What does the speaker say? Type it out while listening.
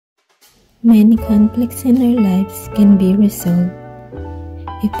Many conflicts in our lives can be resolved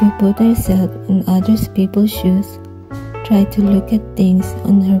if we put ourselves in other people's shoes, try to look at things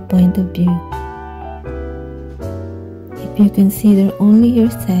on her point of view. If you consider only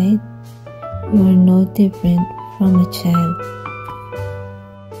your side, you are no different from a child.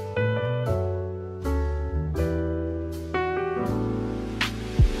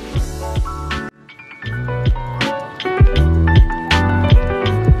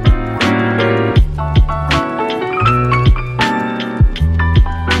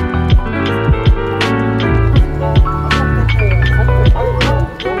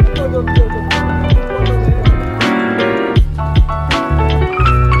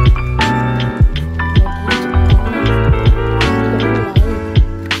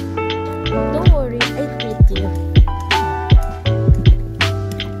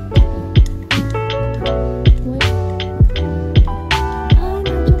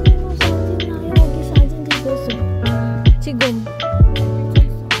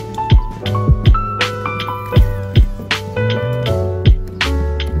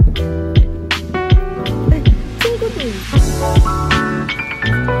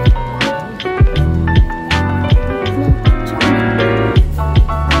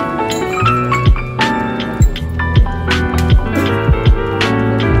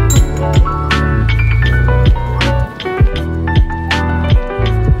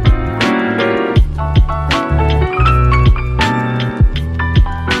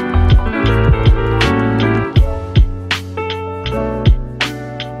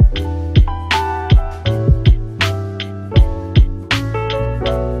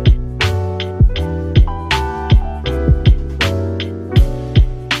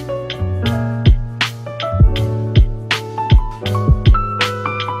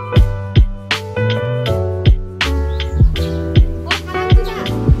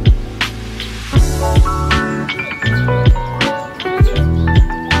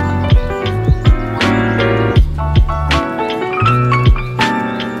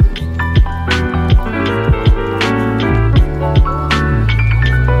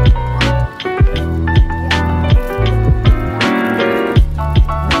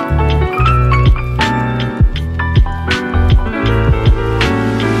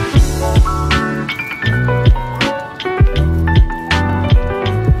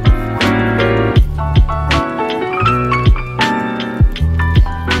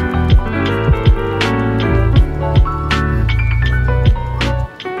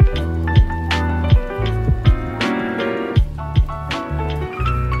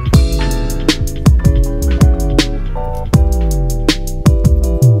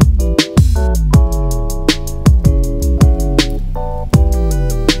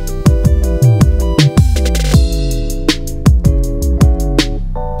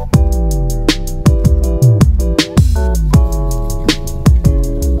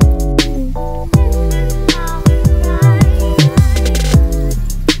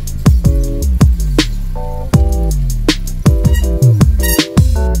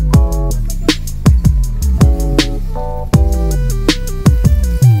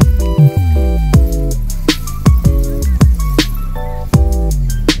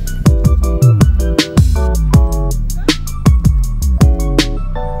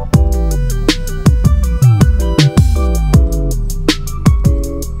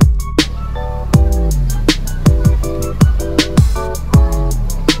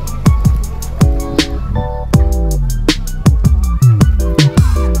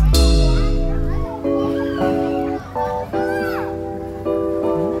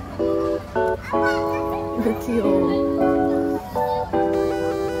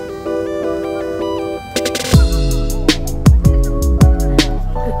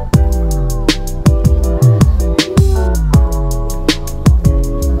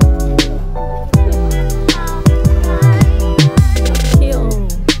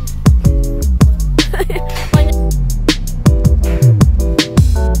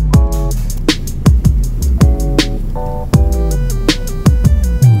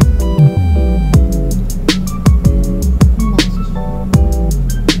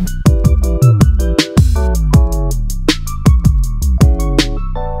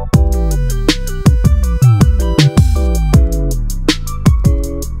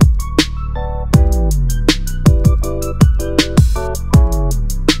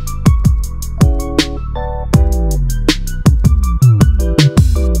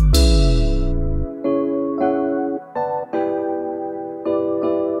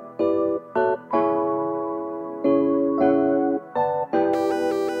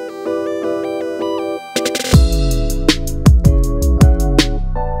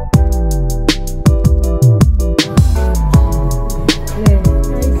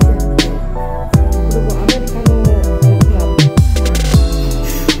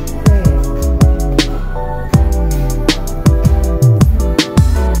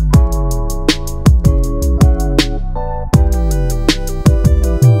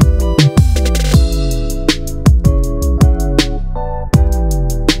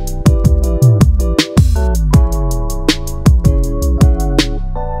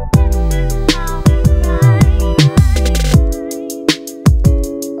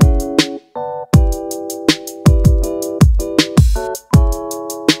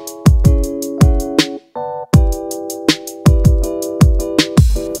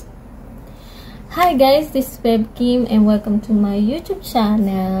 Hi guys, this is Web Kim and welcome to my YouTube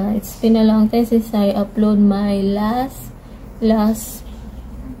channel. It's been a long time since I upload my last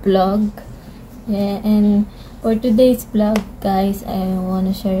vlog. Yeah, and for today's vlog guys, I want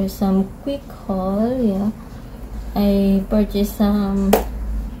to share some quick haul. Yeah, I purchased some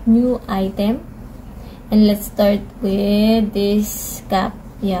new item, and let's start with this cap.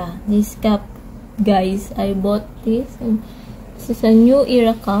 Yeah, this cap guys, I bought this, and this is a new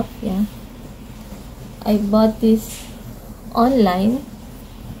era cup. Yeah, I bought this online.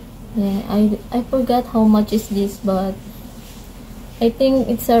 Yeah, I forgot how much is this, but I think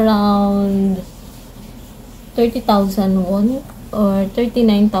it's around 30,000 won or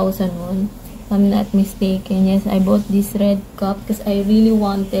 39,000 won, if I'm not mistaken. Yes, I bought this red cup because I really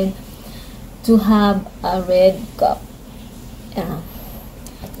wanted to have a red cup. Yeah.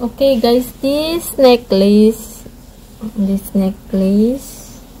 Okay guys, this necklace,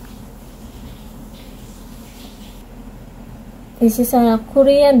 this is a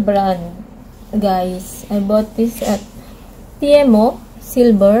Korean brand, guys. I bought this at TMO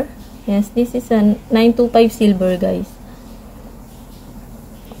silver. Yes, this is a 925 silver, guys.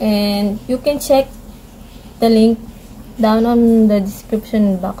 And you can check the link down on the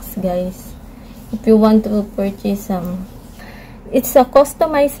description box, guys, if you want to purchase some. It's a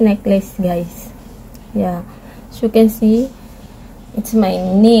customized necklace, guys. Yeah, as you can see, it's my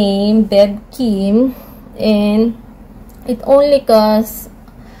name, Web Kim, and it only costs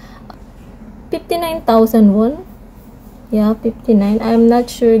 59,000 won. Yeah, 59. I'm not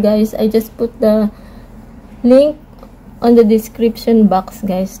sure, guys. I just put the link on the description box,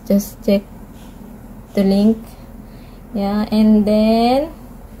 guys. Just check the link. Yeah, and then,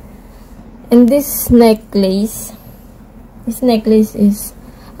 and this necklace is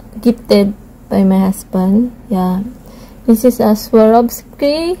gifted by my husband. Yeah, this is a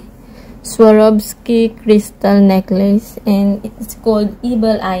Swarovski crystal necklace, and it's called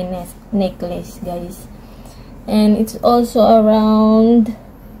Evil Eye necklace, guys. And it's also around,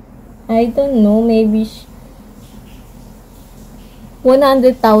 I don't know, maybe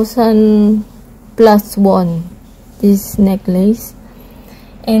 100,000 plus won, this necklace.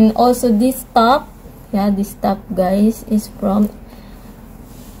 And also this top, yeah, this top guys is from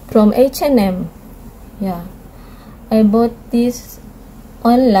H&M. Yeah, I bought this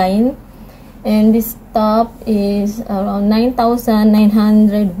online, and this top is around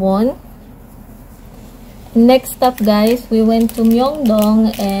 9,900 won. Next up, guys, we went to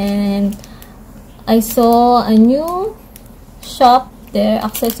Myeongdong, and I saw a new shop there,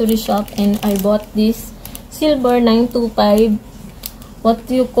 accessory shop, and I bought this silver 925, what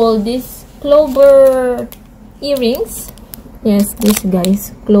do you call this, clover earrings. Yes, this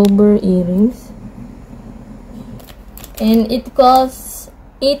guys, clover earrings, and it costs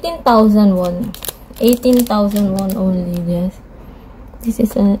 18,000 won. 18,000 won only. Yes, this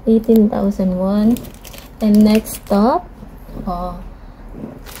is an 18,000 won. And next up,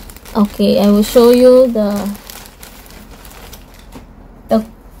 okay, I will show you the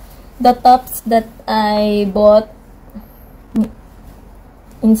tops that I bought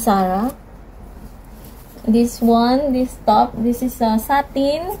in Zara. This top, this is a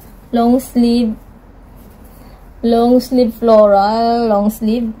satin long sleeve floral, long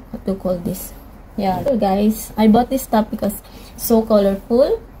sleeve, what to call this. Yeah, so guys, I bought this top because it's so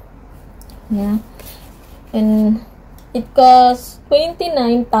colorful. Yeah, and it costs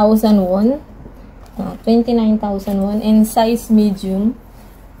 29,000 won. 29,000 won, and size medium.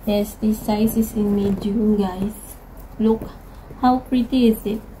 Yes, this size is in medium, guys. Look how pretty is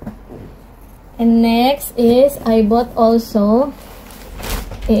it. And next is, I bought also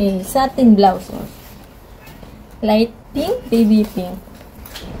a satin blouse, light pink, baby pink.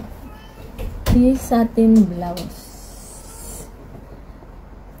 This satin blouse,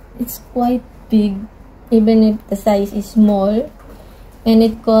 it's quite big, even if the size is small, and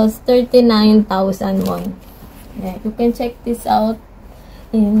it costs 39,000 won. Yeah, you can check this out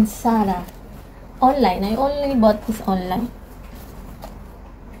in Zara online. I only bought this online.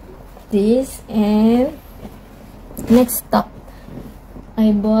 This, and next up,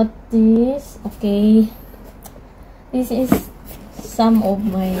 I bought this. Okay, this is some of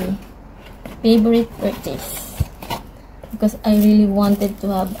my favorite purchase because I really wanted to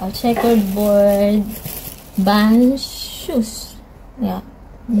have a checkerboard band shoes. Yeah,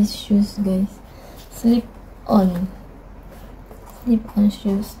 these shoes, guys, slip on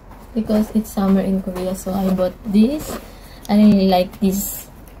shoes, because it's summer in Korea, so I bought this. I really like these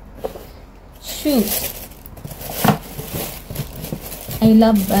shoes. I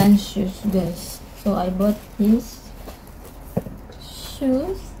love band shoes, guys, so I bought these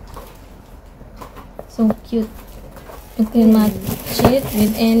shoes. So cute. You can match it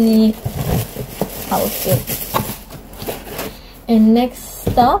with any outfit. And next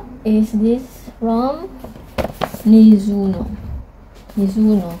stop is this from Mizuno.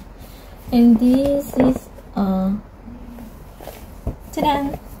 And this is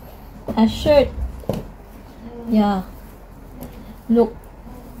ta-da! A shirt. Yeah. Look.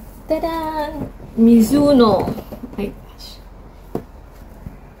 Ta-da! Mizuno. Oh my gosh.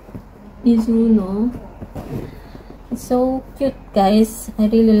 Mizuno. It's so cute, guys. I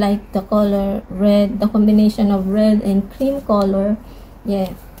really like the color red, the combination of red and cream color.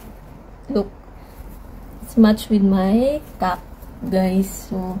 Yeah. Look. It's matched with my cap, guys.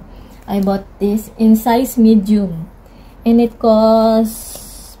 So I bought this in size medium. And it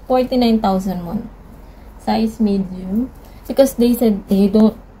costs 49,000 won. Size medium. Because they said they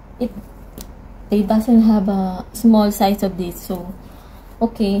doesn't have a small size of this. So,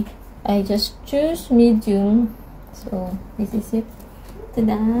 okay. I just choose medium. So, this is it.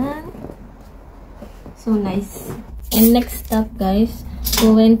 Ta-da! So nice. And next stop, guys. We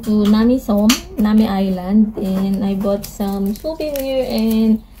went to Nami Island. And I bought some souvenir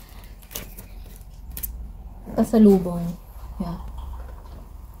and pasalubong. Yeah.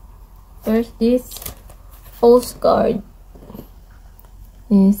 First, this postcard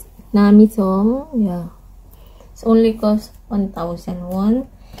is Nami-som. Yeah. It's only cost 1,000 won.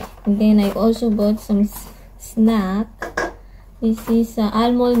 And then I also bought some snack. This is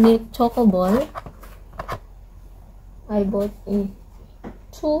almond milk choco ball. I bought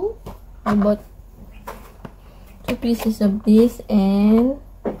two. I bought 2 pieces of this and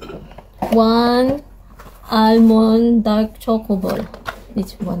 1 almond dark choco ball.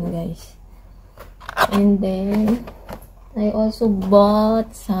 This one, guys. And then I also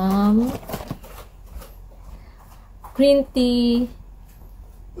bought some green tea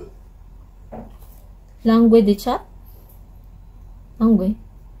langue de chat.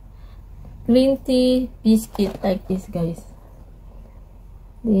 Green tea biscuit like this, guys.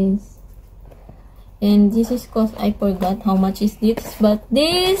 This. And this is cost, I forgot how much is this, but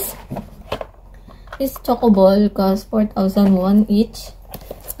this choco ball costs 4,000 won each.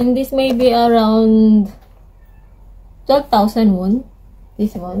 And this may be around 12,000 won.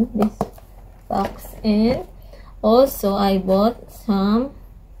 This one, this box. And also I bought some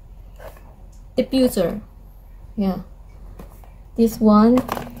diffuser. Yeah. This one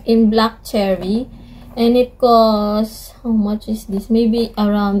in black cherry. And it costs, how much is this? Maybe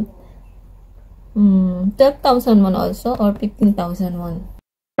around 12,000 won also, or 15,000 won.